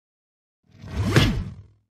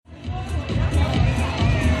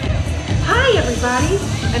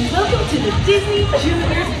and welcome to the Disney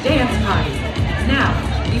Junior Dance Party. Now,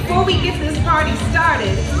 before we get this party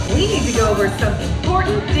started, we need to go over some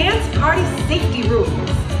important dance party safety rules.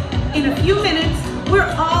 In a few minutes, we're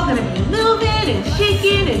all going to be moving and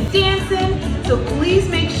shaking and dancing, so please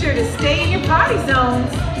make sure to stay in your party zones.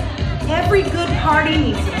 Every good party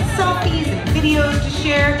needs some selfies and videos to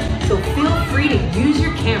share, so feel free to use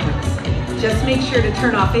your cameras. Just make sure to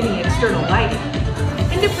turn off any external lighting.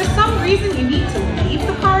 And if for some reason you need to leave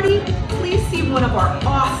the party, please see one of our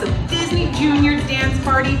awesome Disney Junior Dance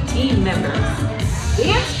Party team members.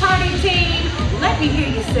 Dance Party team, let me hear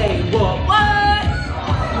you say, what?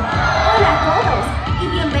 Hola a todos y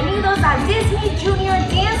bienvenidos a Disney Junior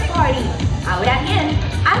Dance Party. Ahora bien,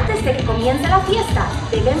 antes de que comience la fiesta,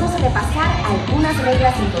 debemos repasar algunas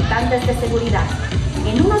reglas importantes de seguridad.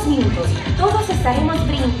 En unos minutos, todos estaremos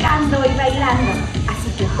brincando y bailando, así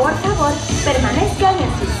que por favor, permanezcan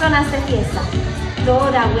en sus zonas de fiesta.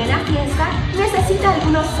 Toda buena fiesta necesita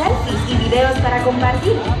algunos selfies y videos para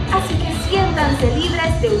compartir, así que siéntanse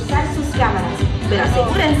libres de usar sus cámaras, pero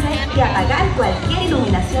asegúrense de apagar cualquier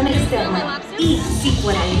iluminación externa. Y si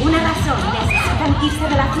por alguna razón necesitan irse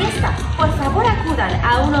de la fiesta, por favor acudan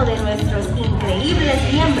a uno de nuestros increíbles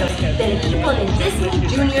miembros del equipo de Disney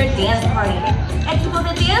Junior Dance Party. Equipo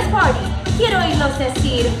de Dance Party, quiero oírlos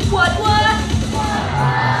decir, what?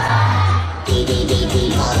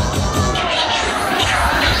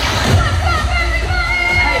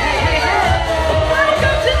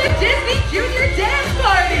 Junior Dance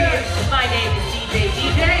Party! My name is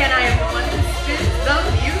DJ, and I am the one who spins the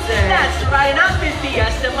music. That's right, and I'm Miss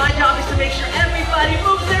BS, and my job is to make sure everybody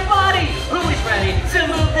moves their body. Who is ready to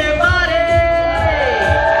move their body?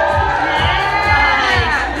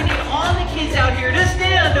 Yeah! We need all the kids out here to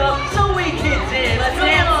stand up so we can dance. Let's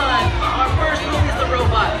dance. On. Our first move is the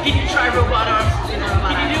robot. Can you try robot arms? Can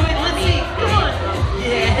you do it? Let's see. Come on.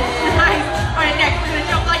 Yeah, nice. All right, next we're gonna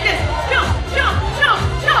jump like this. Jump, jump, jump,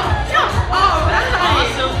 jump, jump. All right.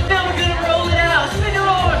 Awesome. Now we're gonna roll it out. Spin your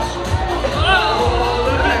arms. Oh,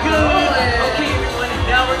 looking good. Okay, everyone.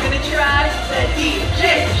 Now we're gonna try the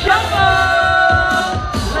DJ shuffle.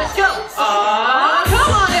 Let's go.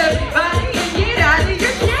 Come on, everybody, and get out of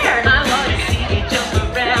your chair. I wanna see you jump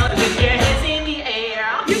around with your hands in the air.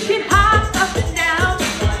 You can hop up and down,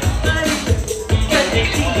 cause the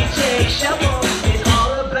DJ shuffle is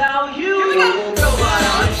all about you. Here we go. Robot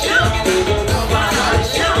on jump. Robot on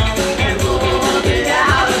jump. And we'll roll it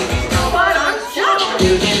out. Robot on jump.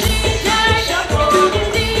 DJ shuffle.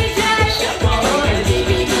 DJ shuffle.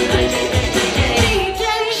 DJ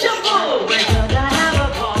shuffle. We're gonna have a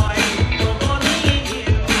party for me and you.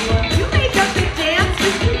 You make up the dance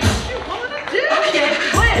if you wanna do. Okay,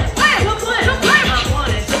 plan. I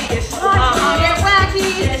wanna see you slide. Get wacky.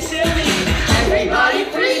 Get silly. Everybody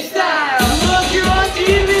freestyle. Look, you're on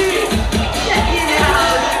TV. Check it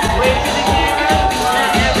out. Wait for the camera. Now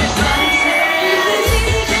everybody say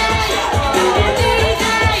DJ shuffle. DJ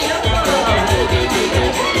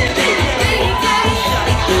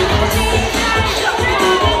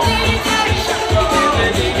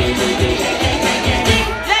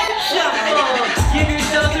shuffle. Give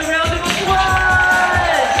yourselves a round of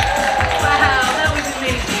applause! Wow, that was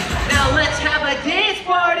amazing. Now let's have a dance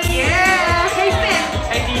party! Yeah! Hey, Finn!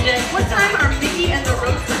 Hey, DJ, what time are Mickey and the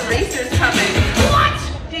Roadster Racers coming? What?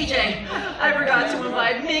 DJ, I forgot to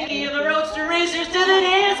invite Mickey and the Roadster Racers to the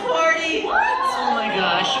dance party! What? Oh my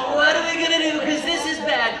gosh, what are we gonna do? Because this is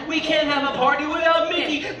bad. We can't have a party without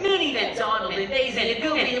Mickey, Minnie, and Donald, and Daisy, and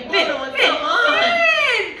Goofy, and Fiddle, and come on!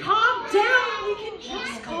 Finn, calm down. We can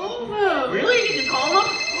just call them. Really? You can call them?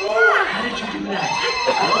 Yeah. How did you do that?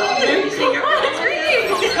 Let me see your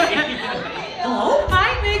Hello? Hi,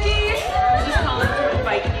 Mickey. I'm just calling to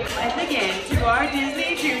invite you again to our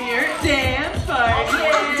Disney Junior Dance Party.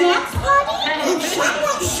 Dance party? And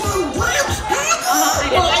someone show dance party?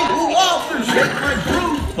 Well, who else is hit my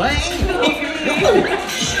groove thing?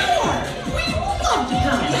 Sure, we would love to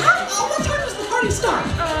come. What time does the party start?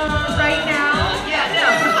 Right now? Yeah,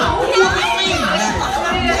 now.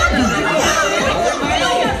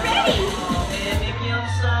 Mickey, I'm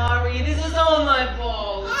sorry. This is all my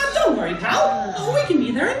fault. Don't worry, pal. We can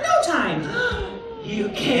be there in no time. You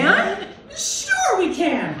can? Sure we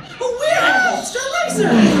can. We're the Roadster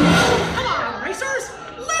Racers. Come on, racers.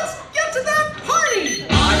 Let's get to that party.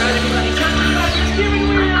 All right, everybody, time to cross your steering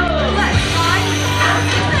wheel. Let's ride as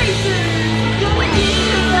the racers. Going to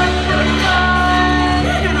the fun.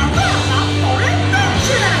 We're gonna roll out for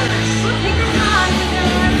adventures. We'll take a ride with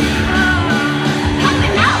them.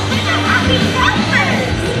 Coming out with the happy numbers!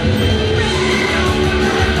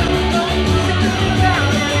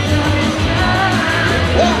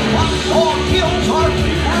 What all kills are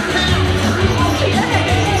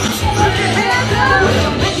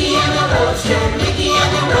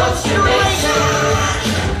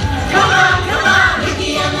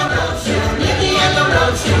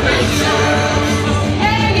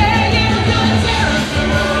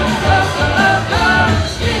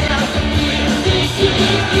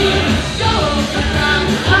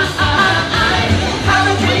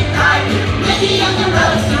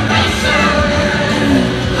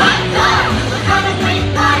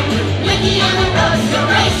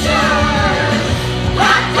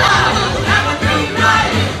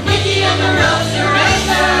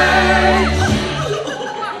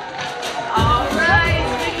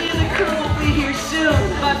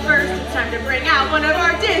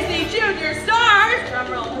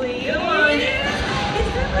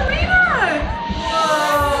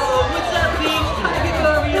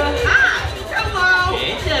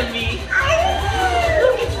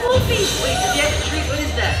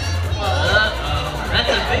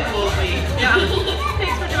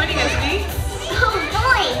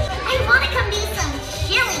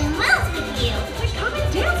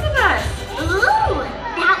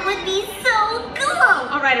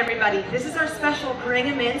everybody, this is our special Bring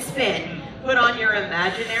 'em In spin. Put on your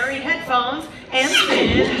imaginary headphones and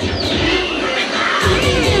spin. Thanks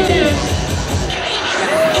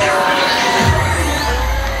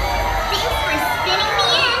for spinning me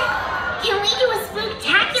in. Can we do a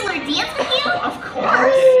spooktacular dance with you? Of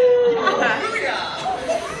course.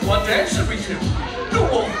 What dance should we do? The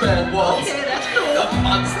Wolfman Waltz. Okay, that's cool. The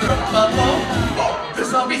Monster Bubble. Oh, the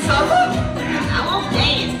Zombie Samba. I won't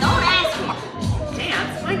dance. Don't ask me.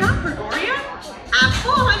 Dance? Why not, Gregoria? I'm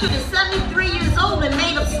 473 years old and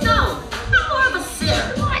made of stone. I'm more of a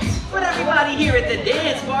sitter. What? But everybody here at the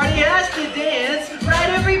dance party has to dance, right,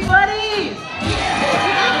 everybody?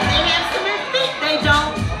 Well, if they have some feet, they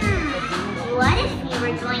don't. What if we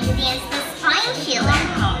were going to dance the spine chiller?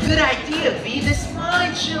 Oh, good idea, V, the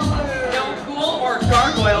spine chiller. No ghoul or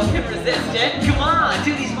gargoyle can resist it. Come on,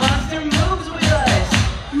 do these monster moves with us.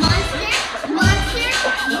 Monster, monster,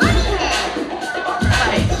 money head.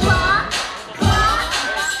 Right. Claw, claw,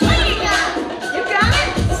 spider gun. You got it?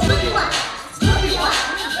 Spooky walk,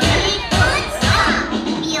 big foot stop.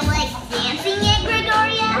 Feel like dancing yet,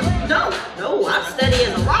 Gregoria? No, I'm steady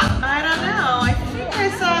as a rock. I don't know. I think I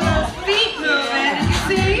saw those feet moving. Did you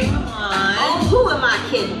see? Come on. Oh, who am I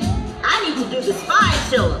kidding? I need to do the spine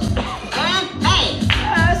chiller. And bang!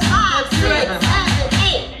 Yes. 5, 6, 7,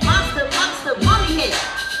 8. Monster, monster, mummy head.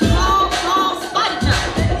 Claw, claw, spider jump.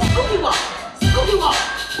 Spooky walk,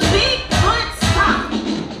 big foot stop.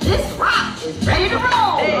 This rock is ready to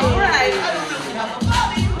roll. Hey, all right. I don't really have a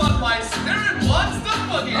body, but my spirit wants the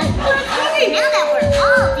boogie. Now that we're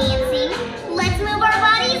all dancing, let's move our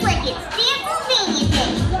bodies like it's Dancylvania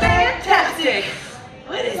Day. Fantastic.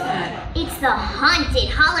 What is that? It's the haunted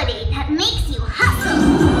holiday that makes you hustle.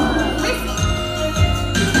 Listen.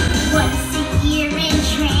 Once a year in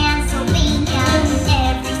Transylvania,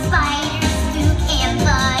 every spider, spook, and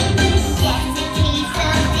bug gets a taste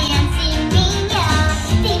of dancing mania.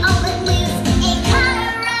 They all let loose and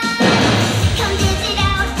color. Come visit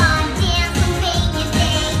out on Dancylvania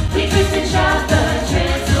Day. We twist and shout the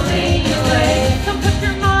Transylvania way. Come put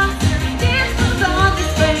your monster dance moves on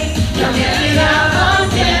display. Come get it out on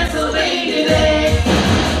Transylvania Day.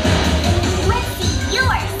 Let's see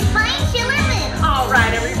your spine chiller move. All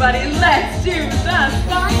right, everybody, let's do the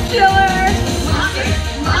spine chiller. Monster,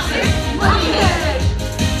 monster, money head.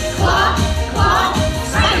 Claw, claw,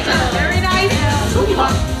 spider jump. Very nice. Spooky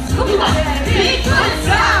walk, big foot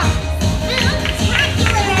stop.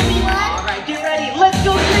 Spooktacular, everyone. All right, get ready. Let's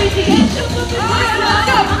go crazy. And shoot, let's go. Now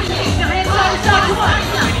hands side to side.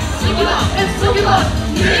 Come on. And spooky walk.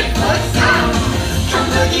 Big foot stop. Come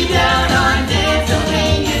boogie down on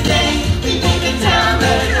Dancylvania Day. We make the town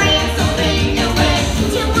the Transylvania way.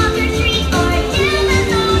 To walk or treat or do the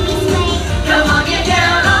movie sleigh. Come on, get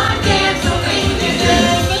down on Dancylvania Day.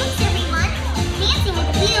 Thanks, everyone. Dancing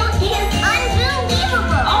with you is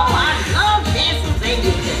unbelievable. Oh, I love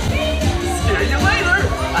Dancylvania Day. See you later.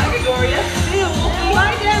 Bye, Gregoria. See you.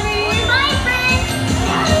 Bye, Debbie. Bye, friends.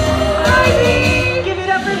 Bye, Dee. Give it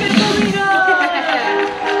up for Vampirina.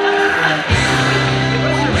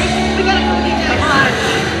 We gotta go get that. Come on.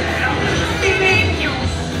 Thank you.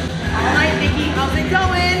 All right, Mickey, how's it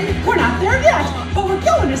going? We're not there yet, but we're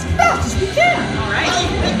going as fast as we can. All right. Hey,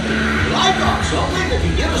 Mickey, I got something that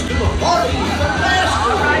can get us to the party even faster.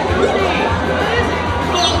 All right, go see. What is it?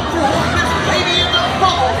 Don't throw this baby in the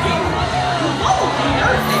bubble heater. Oh, no.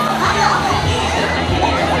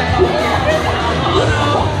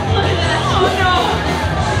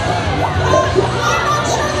 I'm not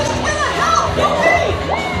sure this is gonna help. Don't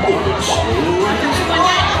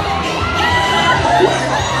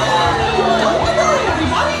worry,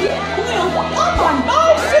 everybody. We'll up on by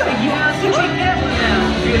soon. Yeah, so be careful now.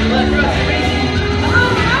 Good luck, Rosie Racing.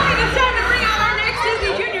 All right, it's time to bring out our next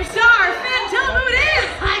Disney Junior star. Finn, tell them who it is.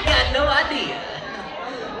 I got no idea.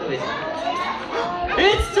 Who is it?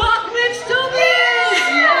 It's Doc McStuffins!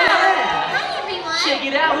 Yeah! Hi, everyone. Check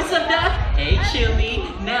it out. What's up, Doc? Hey, Chili.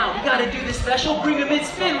 Now, we gotta do the special Bring 'em In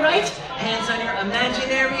spin, right? Hands on your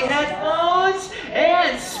imaginary headphones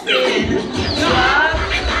and spin. Doc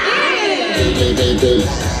in!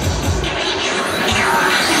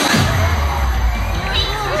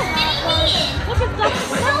 Thanks for spinning me in. I'm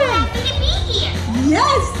so happy to be here.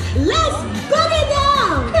 Yes, let's boogie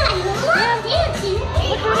down. I love dancing.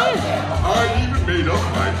 I even made up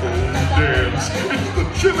my own dance. It's the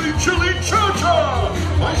Chili Chili Cha-Cha!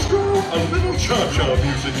 Maestro, a little cha-cha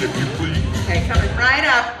music if you please. Okay, coming right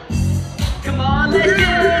up. Come on, let's do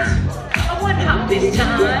it. One hop this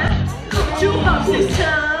time. Two hops this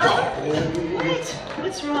time. Wait,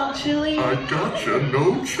 what's wrong, Chili? I gotcha,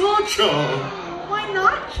 no cha-cha. Why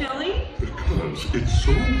not, Chili? Because it's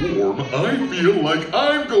so warm, I feel like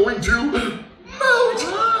I'm going to melt.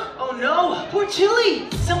 Oh no, poor Chili.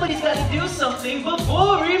 Somebody's got to do something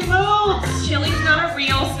before he melts. Chili's not a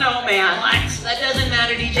real snowman. What? That doesn't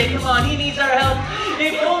matter, DJ. Come on, he needs our help.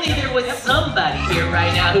 If only there was somebody here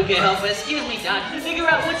right now who can help us. Excuse me, Doc. Figure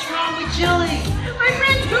out what's wrong with Chili. My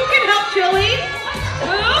friends, who can help Chili?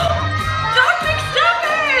 Who? Doc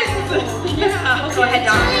McStuffins! Yeah, go ahead,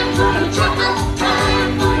 Doc.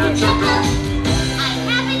 I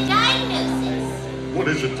have a diagnosis. What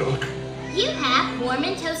is it, Doc? You have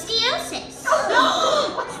hormontostiosis.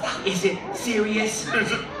 Is it serious?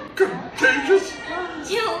 Is it contagious?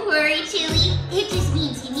 Don't worry, Chili. It just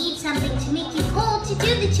means you need something to make you cold to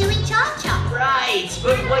do the chili cha-cha. Right,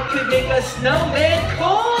 but what could make a snowman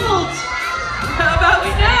cold? How about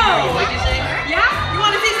snow? What'd you say? Yeah? You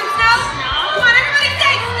want to see some snow? Come on, everybody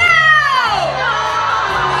say snow!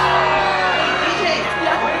 DJ,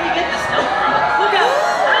 where did we get the snow from? Look out!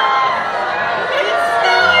 It's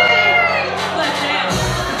snowing! Let's dance.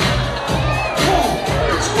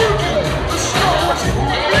 It's working! The snow is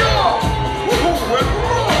moving me off! Whoa, and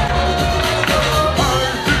look! I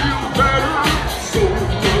feel better, so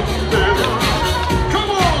much better. Come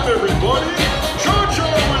on, everybody! Cha-cha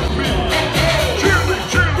with me! Chili,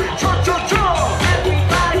 chili, cha-cha-cha!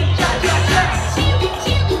 Everybody, cha-cha-cha! Chili,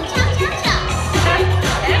 chili, cha-cha-cha.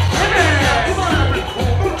 Come on!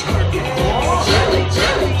 All the time to fall. Chili,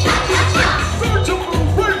 chili, cha-cha-cha. Start to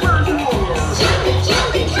move right where you are. Chili,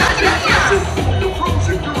 chili, cha-cha-cha. You're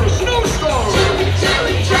frozen, you're a snowstorm. Chili,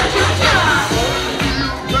 chili, cha-cha-cha.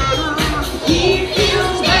 Better, He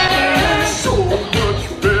feels better. so much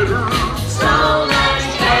better. So much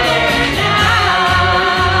better now.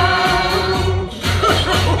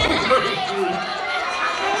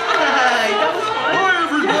 Hi, that was fun. Hi,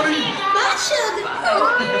 everybody.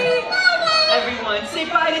 Everyone, say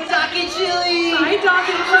bye to Doc and Chili. Hi, Doc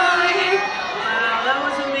and Chili. Wow, that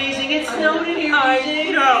was amazing. It snowed in here, I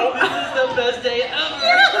DJ. know. This is the best day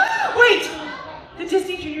ever. Wait! The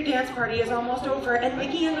Disney Junior Dance Party is almost over, and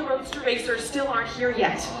Mickey and the Roadster Racers still aren't here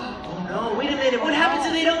yet. Oh no, wait a minute. What happens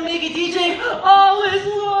if they don't make it, DJ? All is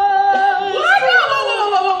lost.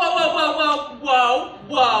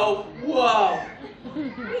 Whoa!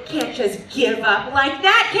 We can't just give up like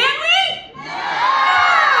that, can we?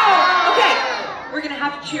 No! Okay, we're gonna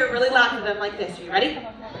have to cheer really loud for them like this. Are you ready?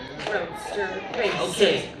 Roadster Racers.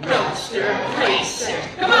 Okay, Roadster Racers.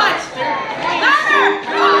 Come on! Louder!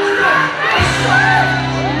 Roadster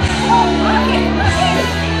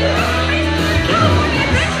Racers!